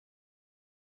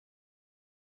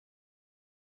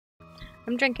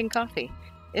I'm drinking coffee.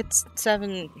 It's 7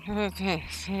 in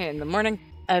the morning.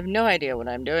 I have no idea what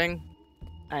I'm doing.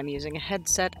 I'm using a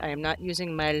headset. I am not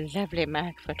using my lovely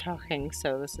Mac for talking,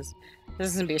 so this is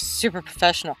gonna be super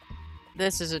professional.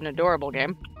 This is an adorable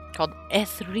game called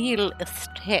Ethereal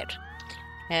Estate,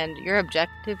 and your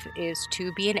objective is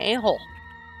to be an a-hole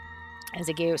as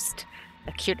a ghost,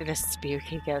 a cute and a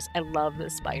spooky ghost. I love the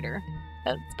spider.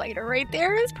 That spider right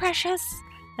there is precious,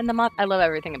 and the moth. I love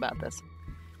everything about this.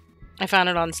 I found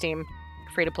it on Steam,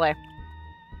 free to play.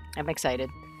 I'm excited.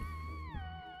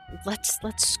 Let's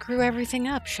screw everything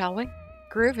up, shall we?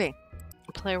 Groovy.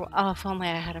 Play. Oh, if only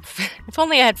I had if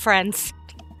only I had friends.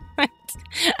 I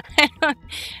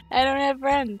don't have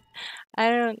friends.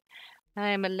 I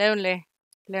am a lonely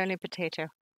potato.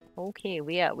 Okay,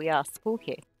 we are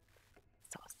spooky.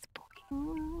 So spooky.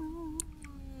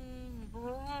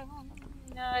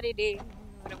 Naughty.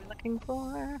 What are we looking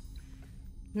for?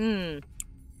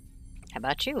 How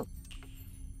about you?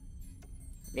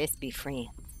 Let's be friends.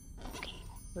 Okay,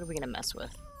 what are we gonna mess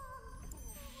with?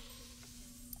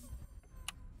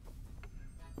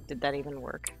 Did that even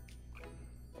work?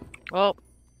 Well,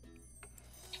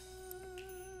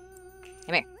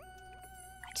 come here. I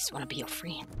just want to be your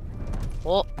friend.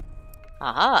 Oh,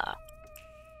 aha.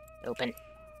 Open.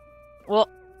 Well,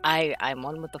 I'm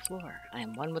one with the floor.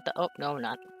 I'm one with the. Oh no,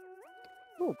 not.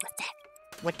 Ooh, what's that?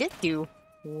 What did do?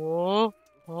 Whoa.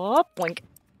 Oh, boink.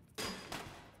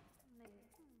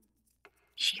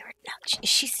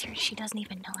 She's serious. She doesn't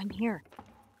even know I'm here.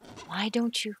 Why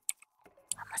don't you?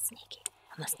 I'm a sneaky ghost.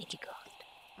 Sneaky ghost.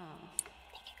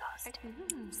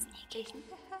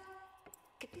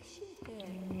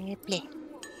 Sneaky.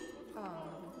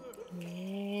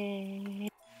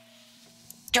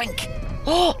 Drink.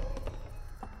 Oh.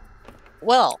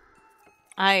 Well,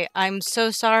 I'm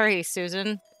so sorry,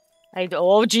 Susan.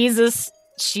 Oh Jesus,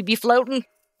 she be floating.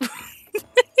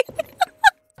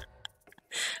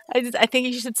 I think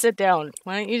you should sit down.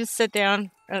 Why don't you just sit down?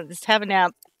 Just have a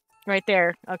nap, right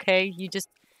there. Okay, you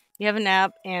have a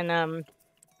nap and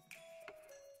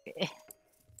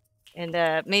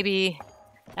maybe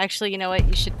actually, you know what?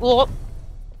 You should. Oh,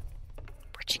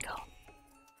 where'd she go?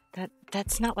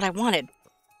 That's not what I wanted.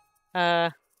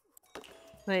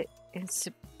 Wait, it's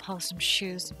to polish some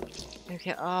shoes.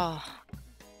 Okay. Oh,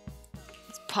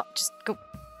 just go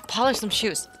polish some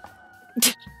shoes.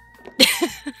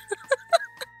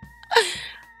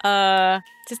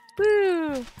 Just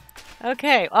woo.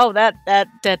 Okay. Oh, that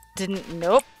didn't.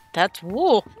 Nope. That's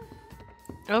wool.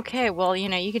 Okay. Well, you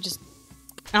know, you could just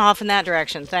off in that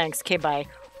direction. Thanks. Okay. Bye.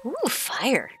 Ooh,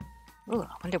 fire. Ooh,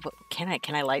 I wonder what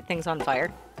can I light things on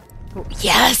fire? Ooh,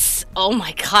 yes. Oh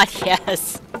my God.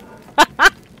 Yes.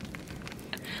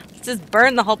 Let's just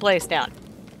burn the whole place down.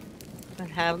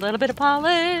 Have a little bit of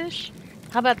polish.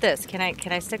 How about this? Can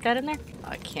I stick that in there? Oh,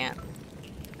 I can't.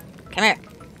 Come here.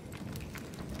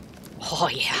 Oh,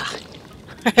 yeah.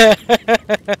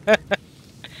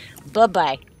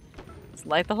 Bye-bye. Let's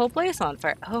light the whole place on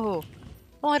fire. Oh.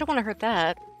 Oh, I don't want to hurt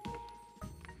that.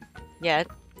 Yet.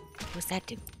 What's that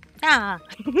do? Ah.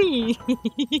 Who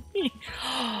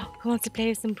wants to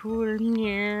play some pool?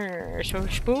 Yeah, so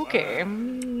spooky.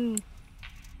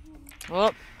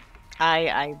 Well,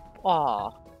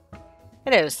 oh.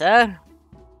 Hello, sir.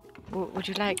 Would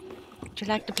you like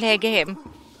to play a game?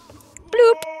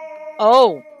 Bloop.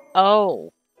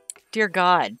 Oh, dear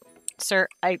God, sir,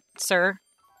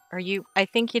 are you? I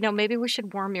think, you know, maybe we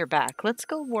should warm your back. Let's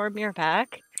go warm your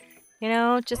back. You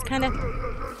know, just kind of.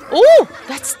 Oh,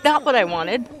 that's not what I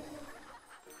wanted.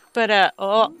 But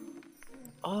oh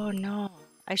no,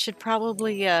 I should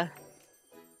probably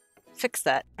fix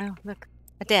that. Oh, look,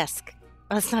 a desk.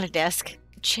 Oh, it's not a desk.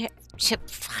 Chip.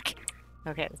 Fuck.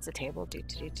 Okay, it's a table. Do.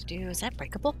 Is that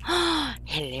breakable?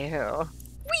 Hello.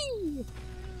 Whee!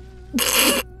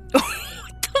 What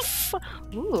the fuck?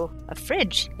 Ooh, a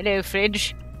fridge. Hello,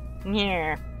 fridge.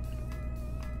 Yeah.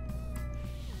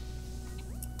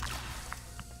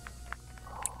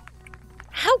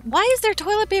 Why is there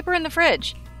toilet paper in the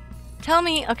fridge? Tell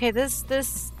me. Okay, this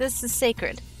is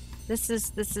sacred. This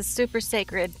is super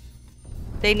sacred.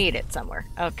 They need it somewhere.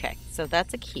 Okay, so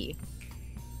that's a key.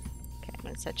 Okay, I'm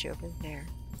gonna set you over there.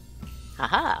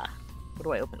 Haha. What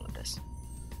do I open with this?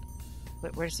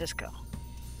 Where does this go?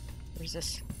 Where's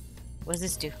this? What does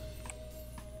this do?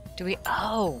 Do we...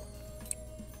 Oh!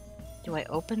 Do I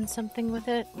open something with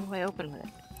it? What do I open with it?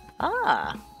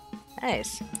 Ah!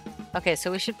 Nice. Okay, so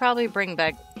we should probably bring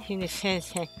back... Hello,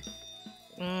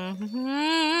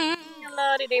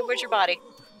 Diddy. Where's your body?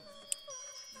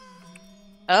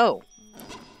 Oh.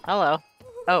 Hello.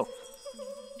 Oh.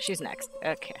 She's next.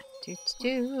 Okay.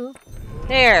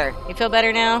 There! You feel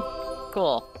better now?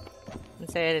 Cool. and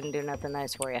say I didn't do nothing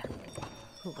nice for you.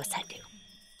 Ooh, what's that do?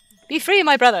 Be free,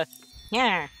 my brother!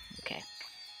 Yeah. Okay.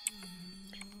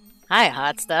 Hi,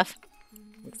 hot stuff.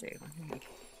 Let's see.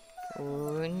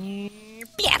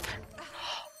 Yep.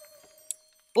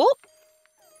 Oh!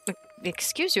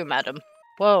 Excuse you, madam.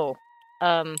 Whoa.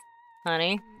 Honey.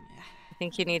 I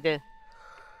think you need to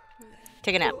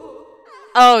take a nap.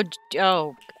 Oh,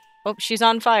 oh. Oh, she's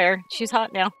on fire. She's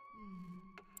hot now.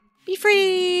 Be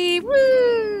free!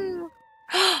 Woo!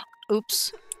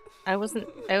 Oops. I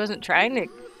wasn't trying to...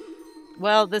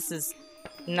 Well, this is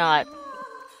not...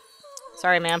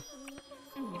 Sorry, ma'am.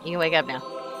 You can wake up now.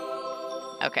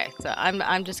 Okay, so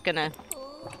I'm just gonna...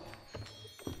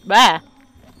 Bah!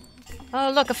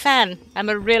 Oh, look, a fan. I'm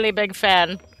a really big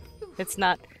fan. It's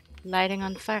not lighting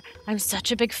on fire. I'm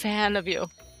such a big fan of you.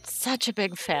 Such a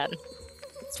big fan.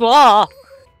 Swah!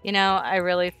 You know, I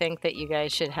really think that you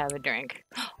guys should have a drink.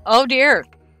 Oh, dear!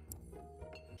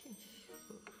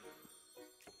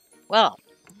 Well.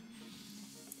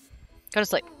 Go to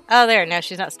sleep. Oh, there. Now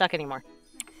she's not stuck anymore.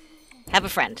 Have a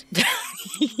friend.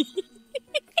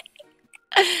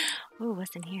 Ooh,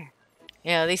 what's in here?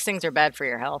 Yeah, these things are bad for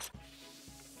your health.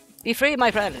 Be free,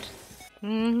 my friend.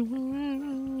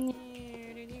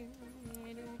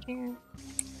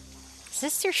 Is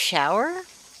this your shower?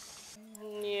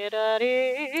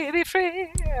 Be free.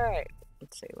 Alright.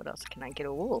 Let's see, what else can I get?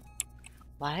 Ooh.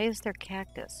 Why is there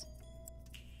cactus?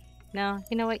 No,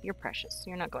 you know what? You're precious.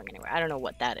 You're not going anywhere. I don't know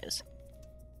what that is.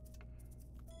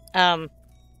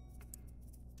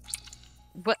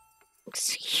 What?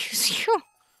 Excuse you?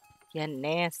 You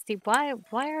nasty. Why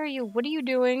are you? What are you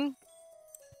doing?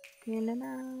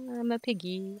 I'm a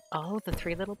piggy. Oh, the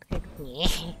three little pigs.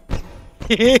 Me.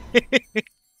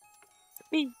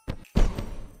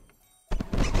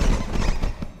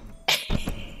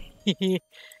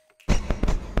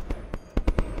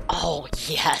 Oh,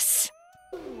 yes.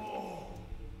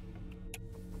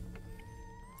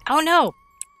 Oh, no.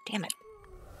 Damn it.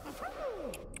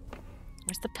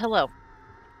 Where's the pillow?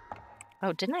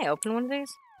 Oh, didn't I open one of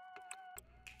these?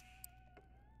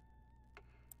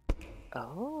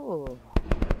 Oh.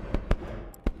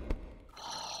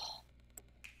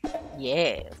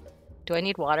 Yeah. Do I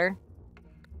need water?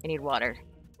 I need water.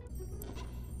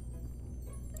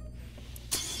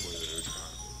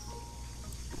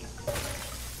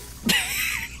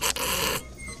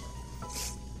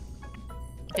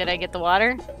 Did I get the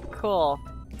water? Cool.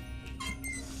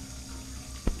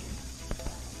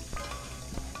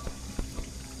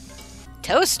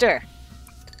 Toaster!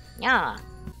 Yeah.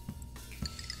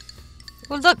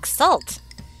 Oh, look, salt!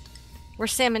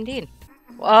 Where's Sam and Dean?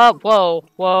 Whoa,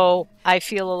 whoa. I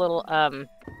feel a little,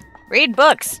 read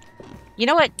books! You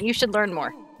know what? You should learn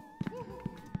more.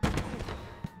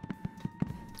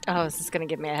 Oh, this is gonna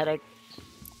give me a headache.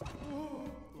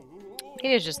 You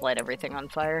need to just light everything on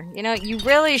fire. You know, you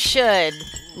really should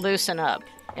loosen up.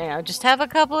 You know, just have a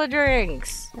couple of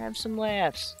drinks. Have some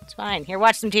laughs. It's fine. Here,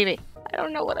 watch some TV. I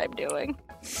don't know what I'm doing.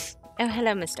 Oh,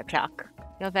 hello, Mr. Clock.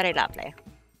 You're very lovely.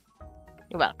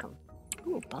 You're welcome.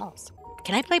 Ooh, balls.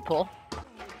 Can I play pool?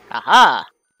 Aha!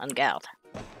 Ungalled.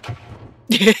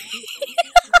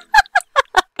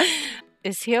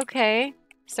 Is he okay,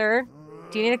 sir?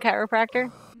 Do you need a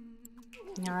chiropractor?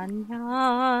 Nyan,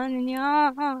 nyan,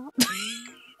 nyan.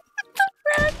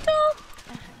 Ragdoll.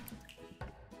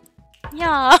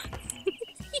 Yeah.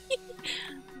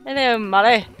 Hello,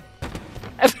 Molly.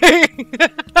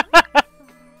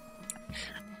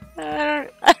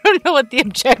 I don't know what the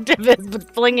objective is,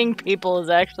 but flinging people is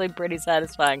actually pretty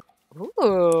satisfying.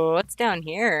 Ooh, what's down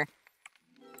here?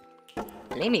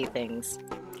 Flamey things.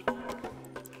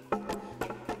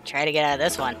 Try to get out of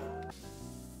this one.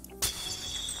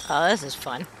 Oh, this is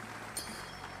fun.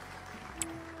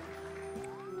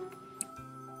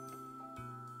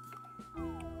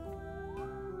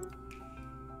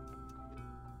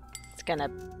 It's gonna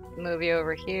move you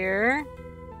over here.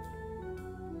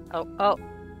 Oh.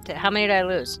 How many did I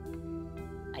lose?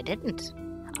 I didn't.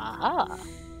 Aha.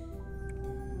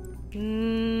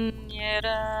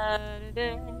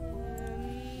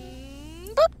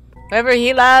 Wherever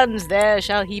he lands, there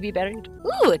shall he be buried.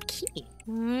 Ooh, a key.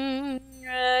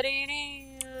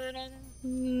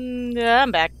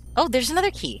 I'm back. Oh, there's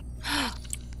another key.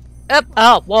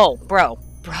 Oh, whoa, bro.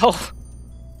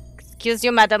 Excuse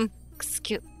you, madam.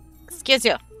 Excuse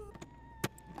you.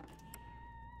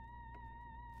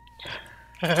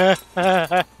 Come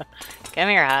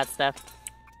here, hot stuff.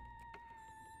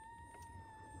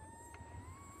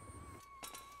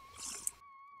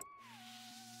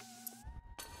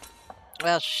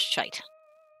 Well, shite.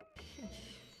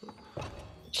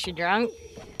 She drunk?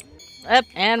 Yep,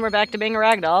 and we're back to being a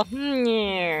ragdoll.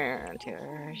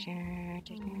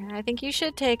 I think you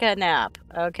should take a nap,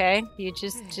 okay? You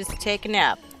just take a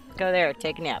nap. Go there,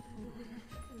 take a nap.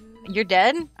 You're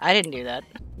dead? I didn't do that.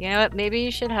 You know what? Maybe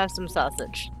you should have some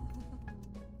sausage.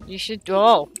 You should...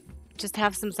 Oh! Just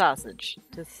have some sausage.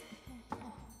 Just...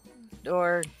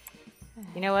 Or...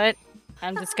 You know what?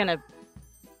 I'm just gonna...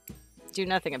 do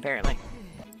nothing, apparently.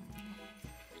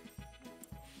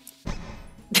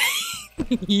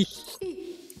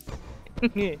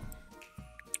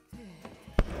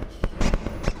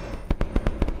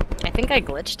 I think I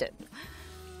glitched it.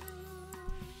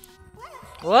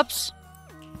 Whoops.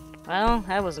 Well,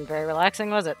 that wasn't very relaxing,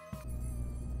 was it?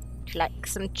 Like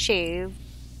some chew.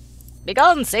 Be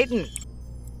gone, Satan!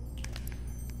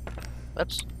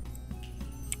 Whoops.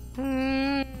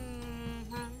 Want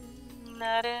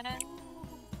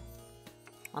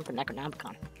the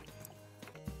Necronomicon.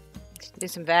 Let's do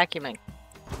some vacuuming.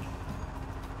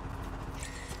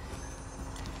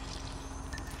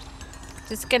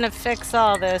 Just gonna fix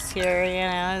all this here, you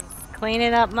know,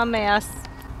 cleaning up my mess.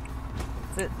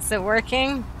 Is it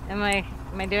working? Am I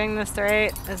doing this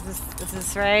right? Is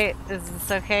this right? Is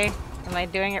this okay? Am I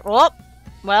doing it? Whoop!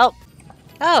 Well,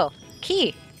 oh,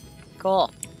 key.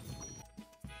 Cool.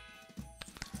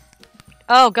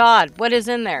 Oh God, what is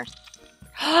in there?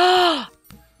 Oh,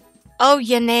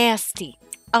 you nasty.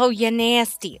 Oh, you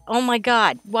nasty. Oh my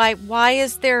God. Why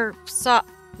is there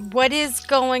what is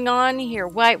going on here?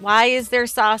 Why is there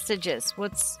sausages?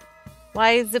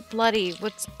 Why is it bloody?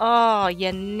 Oh,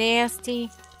 you nasty.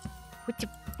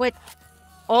 What?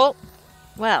 Oh,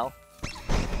 well.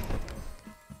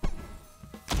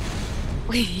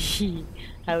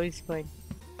 That was fun.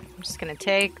 I'm just gonna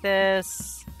take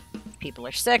this. People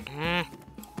are sick. I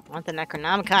want the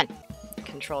Necronomicon.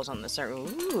 Controls on the server.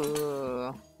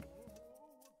 Ooh.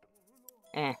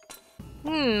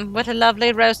 What a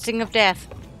lovely roasting of death.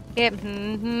 Yep.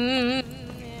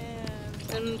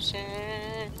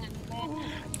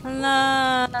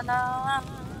 La la la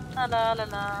la la la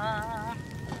la.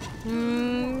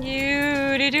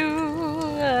 You do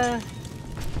do.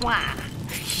 Wah.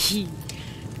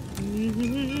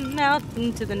 Out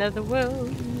into the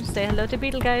netherworld. Say hello to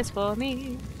beetle guys for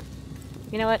me.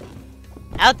 You know what?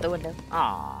 Out the window.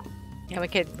 Aw. Yeah, we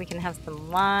can have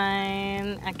some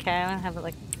wine. Okay, I'm gonna have it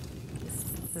like.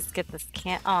 Let's get this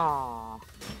can. Aw.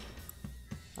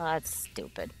 Oh, that's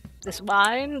stupid. This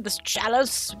wine, this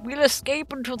chalice, will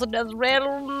escape into the nether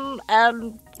realm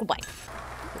and goodbye.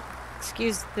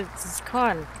 Excuse, this is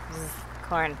corn. This is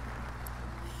corn.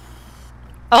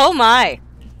 Oh my!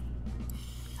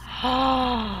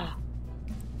 Oh,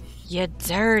 you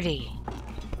dirty.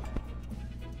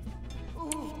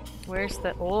 Where's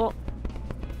the... Oh.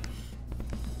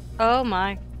 Oh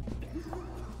my.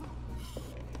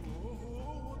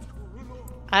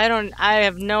 I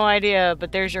have no idea,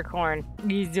 but there's your corn.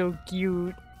 He's so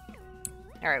cute.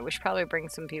 Alright, we should probably bring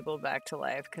some people back to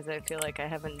life, because I feel like I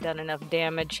haven't done enough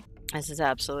damage. This is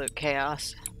absolute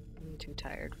chaos. I'm too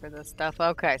tired for this stuff.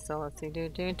 Okay, so let's see.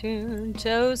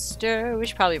 Toaster. We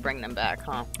should probably bring them back,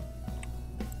 huh?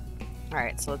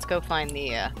 Alright, so let's go find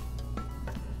the, I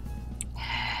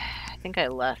think I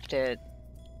left it.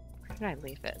 Where did I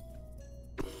leave it?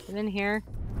 Is it in here?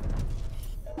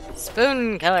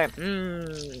 Spoon killer.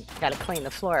 Gotta clean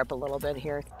the floor up a little bit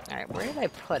here. Alright, where did I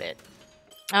put it?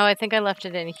 Oh, I think I left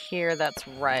it in here. That's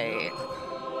right.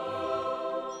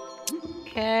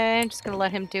 Okay, I'm just gonna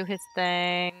let him do his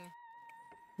thing.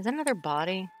 Is that another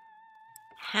body?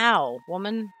 How,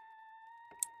 woman?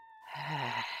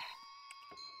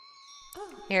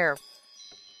 Here.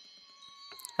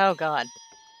 Oh God.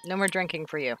 No more drinking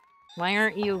for you. Why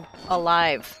aren't you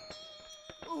alive?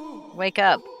 Wake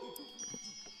up.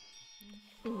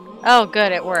 Oh,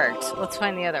 good, it worked. Let's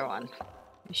find the other one.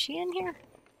 Is she in here?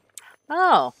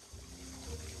 Oh.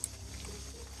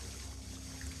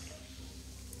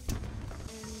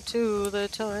 Into the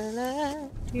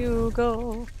toilet you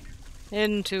go.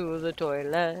 Into the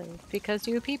toilet because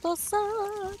you people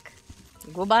suck.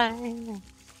 Goodbye.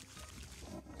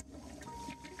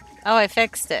 Oh, I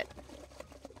fixed it.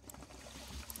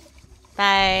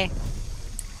 Bye.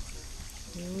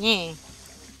 Yeah.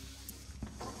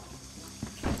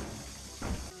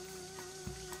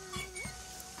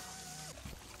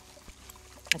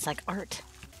 It's like art.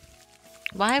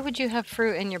 Why would you have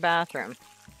fruit in your bathroom?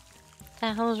 What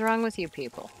the hell is wrong with you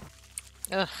people?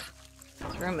 Ugh.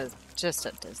 This room is just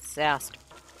a disaster.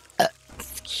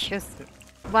 Excuse me.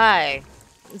 Why?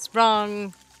 What's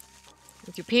wrong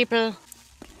with you people?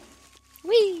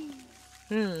 Whee!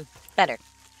 Better.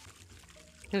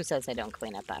 Who says I don't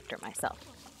clean up after myself?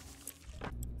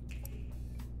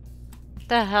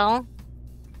 The hell?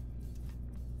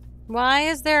 Why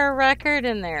is there a record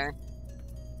in there?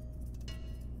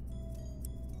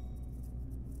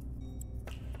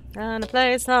 Gonna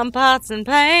play some pots and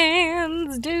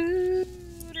pans. Do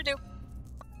do do.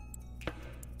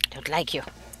 Don't like you.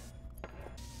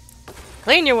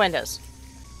 Clean your windows.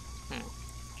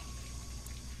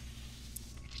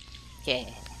 Yeah.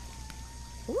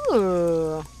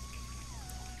 Ooh.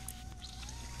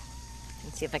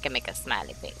 Let's see if I can make a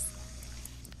smiley face.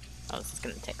 Oh, this is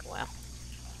gonna take a while.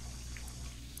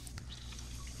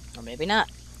 Or maybe not.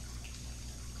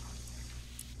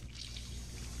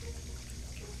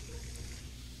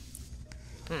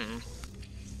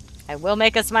 I will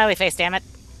make a smiley face, damn it.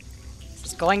 This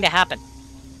is going to happen.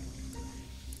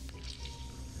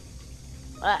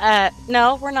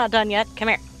 No, we're not done yet. Come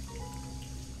here.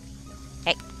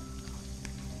 Hey.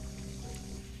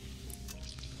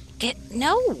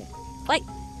 No! Like,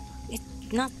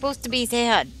 it's not supposed to be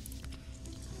sad.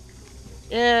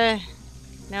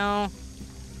 No.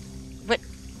 But,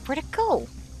 where'd it go?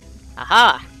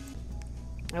 Aha!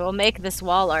 I will make this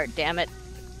wall art, damn it.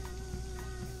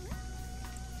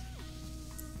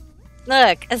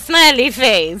 Look, a smiley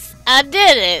face. I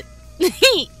did it.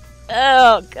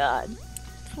 Oh, God.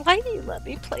 Why do you let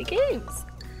me play games?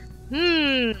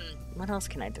 What else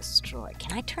can I destroy?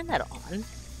 Can I turn that on?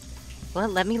 Will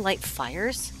it let me light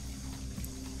fires?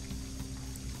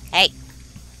 Hey.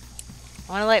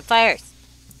 I want to light fires.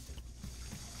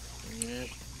 I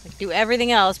can do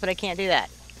everything else, but I can't do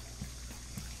that.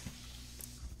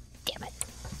 Damn it.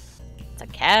 It's a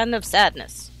can of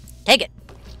sadness. Take it.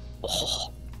 Oh.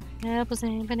 I'm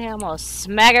gonna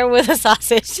smack her with a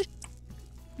sausage.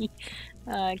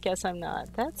 I guess I'm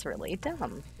not. That's really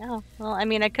dumb. Oh, well, I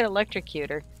mean, I could electrocute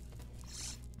her.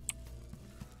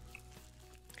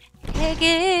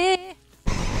 Piggy!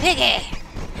 Piggy!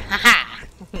 Haha!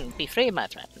 Be free, my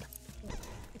friend.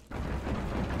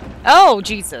 Oh,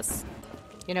 Jesus!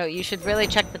 You know, you should really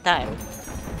check the time.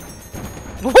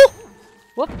 Whoop!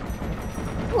 Whoop!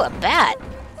 Ooh, a bat!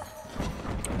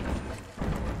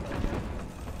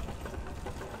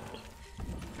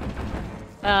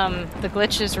 The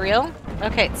glitch is real?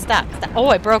 Okay, stop. Oh,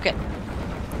 I broke it.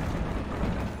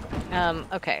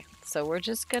 Okay. So we're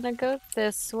just gonna go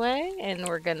this way, and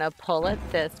we're gonna pull it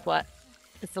this. What?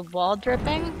 Is the wall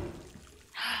dripping?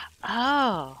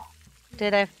 Oh.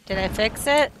 Did I fix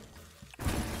it?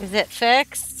 Is it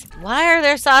fixed? Why are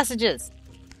there sausages?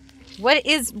 Why?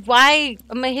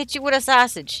 I'm gonna hit you with a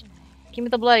sausage. Give me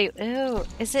the bloody. Ew.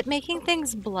 Is it making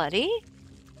things bloody?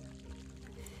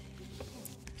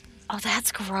 Oh,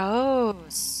 that's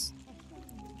gross.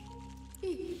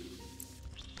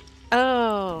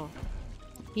 Oh.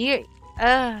 You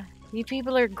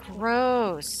people are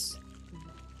gross.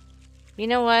 You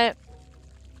know what?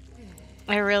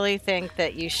 I really think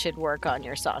that you should work on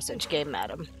your sausage game,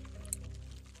 madam.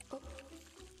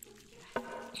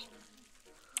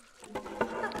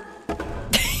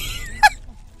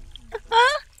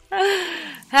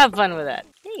 Have fun with that.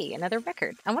 Hey, another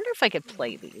record. I wonder if I could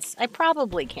play these. I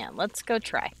probably can. Let's go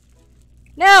try.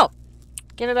 No!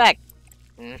 Give it back.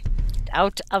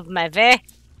 Out of my way.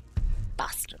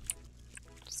 Bastard.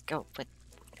 Just go with...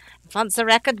 I want the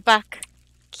record back.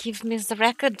 Give me the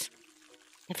record.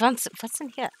 I want... What's in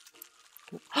here?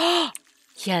 Oh!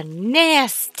 You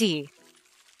nasty!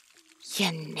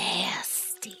 You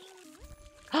nasty.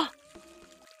 Oh!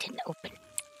 Didn't open.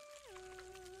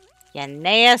 You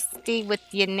nasty with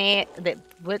your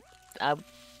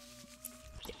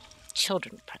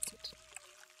children present.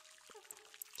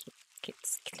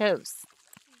 It's close.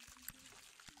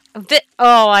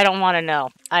 Oh, I don't want to know.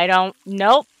 I don't.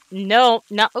 Nope. No.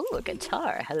 Ooh, a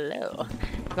guitar. Hello.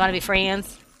 You want to be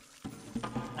friends?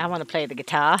 I want to play the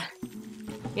guitar.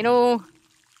 You know,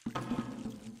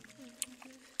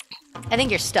 I think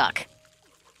you're stuck,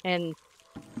 and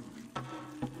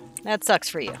that sucks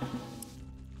for you.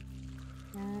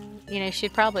 You know, you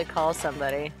should probably call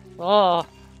somebody. Oh,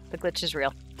 the glitch is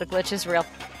real. The glitch is real.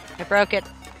 I broke it.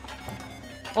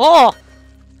 Oh!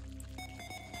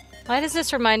 Why does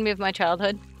this remind me of my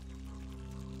childhood?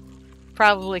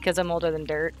 Probably because I'm older than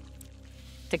dirt.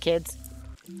 To kids.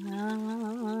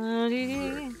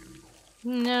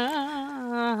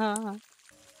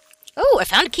 Oh, I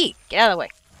found a key. Get out of the way.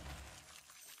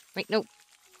 Wait, no.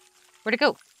 Where'd it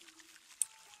go?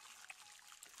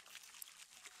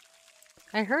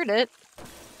 I heard it.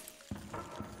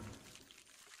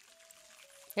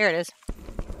 There it is.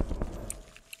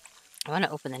 I want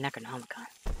to open the Necronomicon.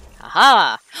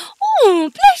 Aha!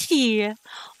 Oh, Blushie!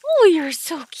 Oh, you're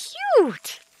so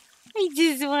cute! I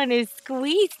just want to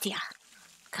squeeze ya.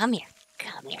 Come here.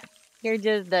 Come here. You're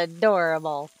just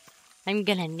adorable. I'm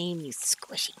gonna name you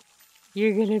Squishy.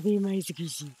 You're gonna be my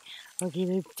Squishy. Okay,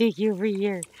 let's take you over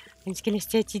here. I'm just gonna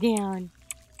set you down.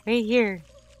 Right here.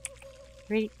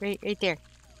 Right there.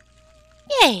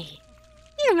 Yay!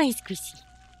 You're my Squishy.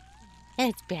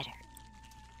 That's better.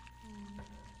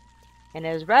 And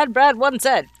as Rad Brad once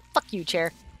said, fuck you,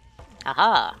 chair.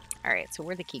 Aha. Alright, so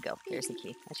where'd the key go? There's the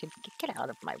key. I should get out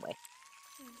of my way.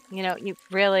 You know, you're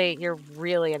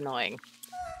really annoying.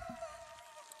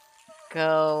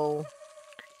 Go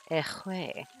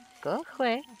away. Go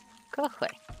away. Go away.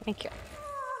 Thank you.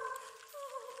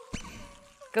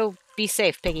 Go be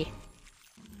safe, piggy.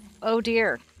 Oh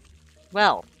dear.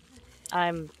 Well,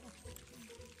 I'm...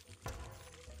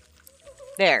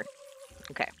 there.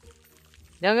 Okay.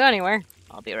 Don't go anywhere.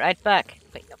 I'll be right back.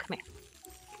 Wait, no, come here.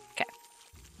 Okay.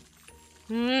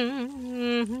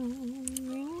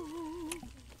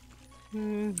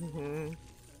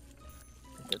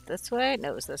 Is it this way?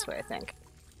 No, it was this way, I think.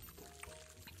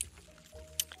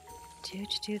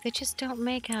 They just don't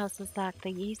make houses like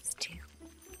they used to.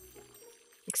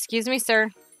 Excuse me, sir.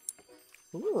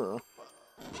 Ooh.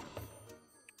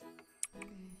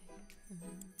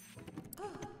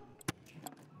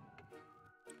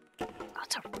 Oh,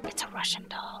 it's a Russian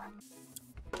doll.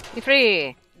 Be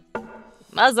free!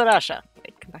 Mazarasha!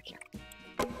 Wait, come back here.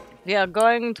 We are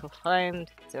going to find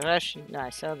the Russian... No,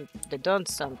 they don't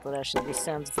sound Russian, they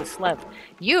sound the Slav.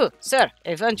 You, sir,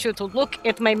 I want you to look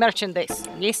at my merchandise.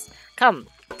 Yes? Come,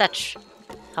 touch.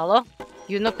 Hello?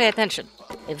 You no pay attention.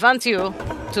 I want you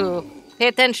to pay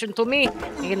attention to me.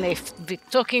 And if we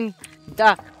talking,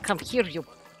 come here, you.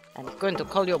 I'm going to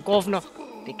call you governor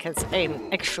because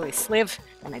I'm actually slave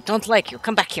and I don't like you.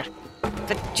 Come back here.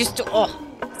 But just to... Oh,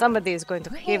 somebody is going to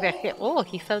have a hit. Oh,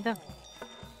 he fell down.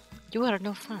 You are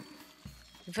no fun.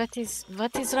 What is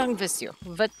wrong with you?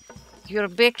 Your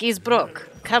back is broke.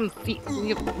 Come,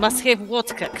 you must have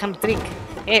vodka. Come drink.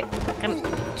 Hey, come,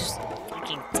 just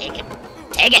fucking take it.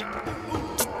 Take it.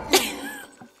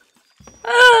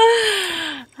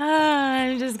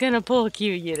 I'm just gonna poke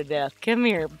you to death. Come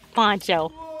here,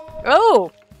 Poncho.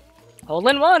 Oh, hole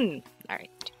in one. All right.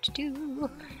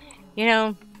 You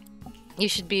know, you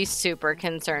should be super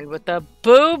concerned with the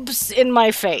boobs in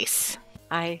my face.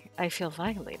 I feel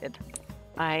violated.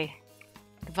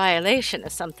 Violation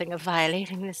is something of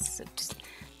violating this. Just,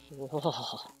 whoa.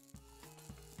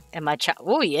 Am I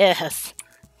oh, yes.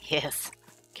 Yes.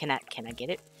 Can I get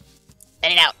it?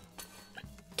 Let it out.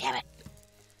 Damn it.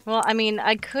 Well, I mean,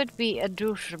 I could be a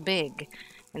douche big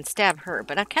and stab her,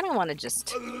 but I kind of want to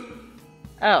just...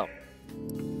 Oh.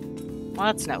 Well,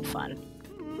 that's no fun.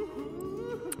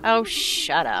 Oh,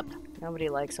 shut up. Nobody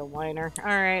likes a whiner.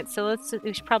 Alright, so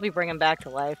we should probably bring him back to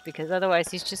life, because otherwise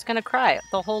he's just gonna cry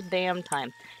the whole damn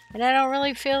time. And I don't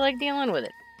really feel like dealing with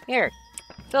it. Here,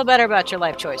 feel better about your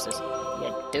life choices,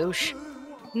 you douche.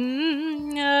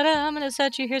 I'm gonna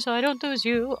set you here so I don't lose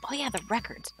you. Oh yeah, the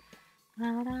records.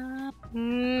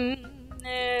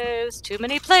 There's too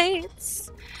many plates.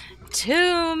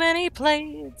 Too many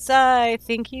plates. I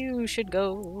think you should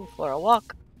go for a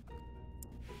walk.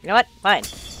 You know what? Fine.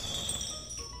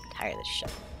 Tired of this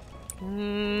shit.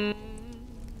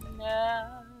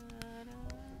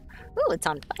 Ooh, it's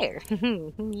on fire.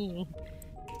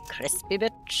 Crispy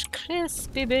bitch,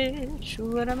 crispy bitch.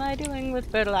 What am I doing with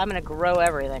fertilizer? I'm gonna grow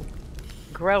everything.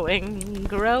 Growing,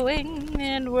 growing,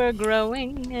 and we're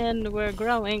growing, and we're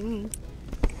growing.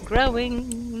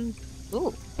 Growing.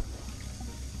 Ooh.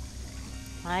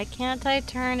 Why can't I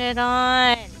turn it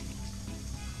on?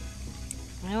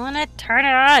 I wanna turn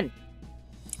it on.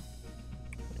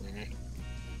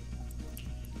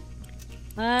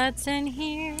 What's in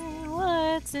here?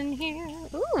 What's in here?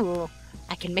 Ooh,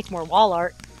 I can make more wall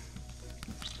art.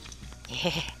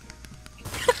 Yeah.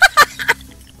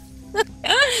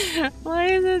 Why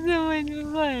is it so much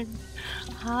fun?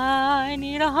 I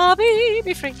need a hobby.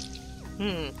 Be free.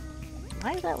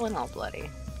 Why is that one all bloody?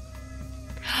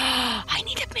 I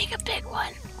need to make a big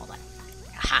one. Hold on.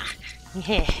 Aha.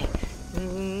 Yeah.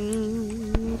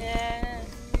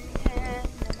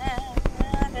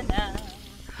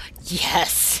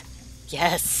 Yes!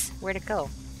 Yes! Where'd it go?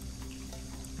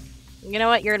 You know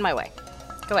what? You're in my way.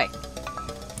 Go away.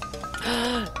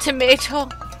 Tomato!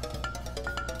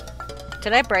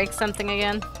 Did I break something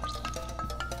again?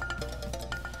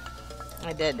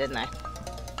 I did, didn't I?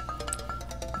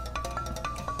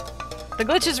 The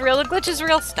glitch is real! The glitch is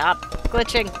real! Stop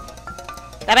glitching!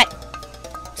 Stop it!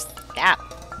 Stop!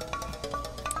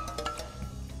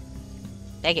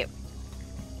 Thank you.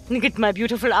 Look at my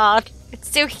beautiful art! It's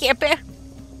so happy.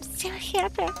 So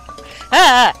happy.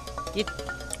 Ah! You...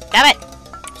 Stop it!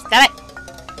 Stop it!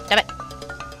 Stop it!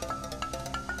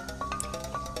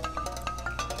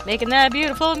 Making that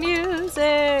beautiful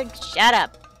music. Shut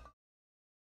up.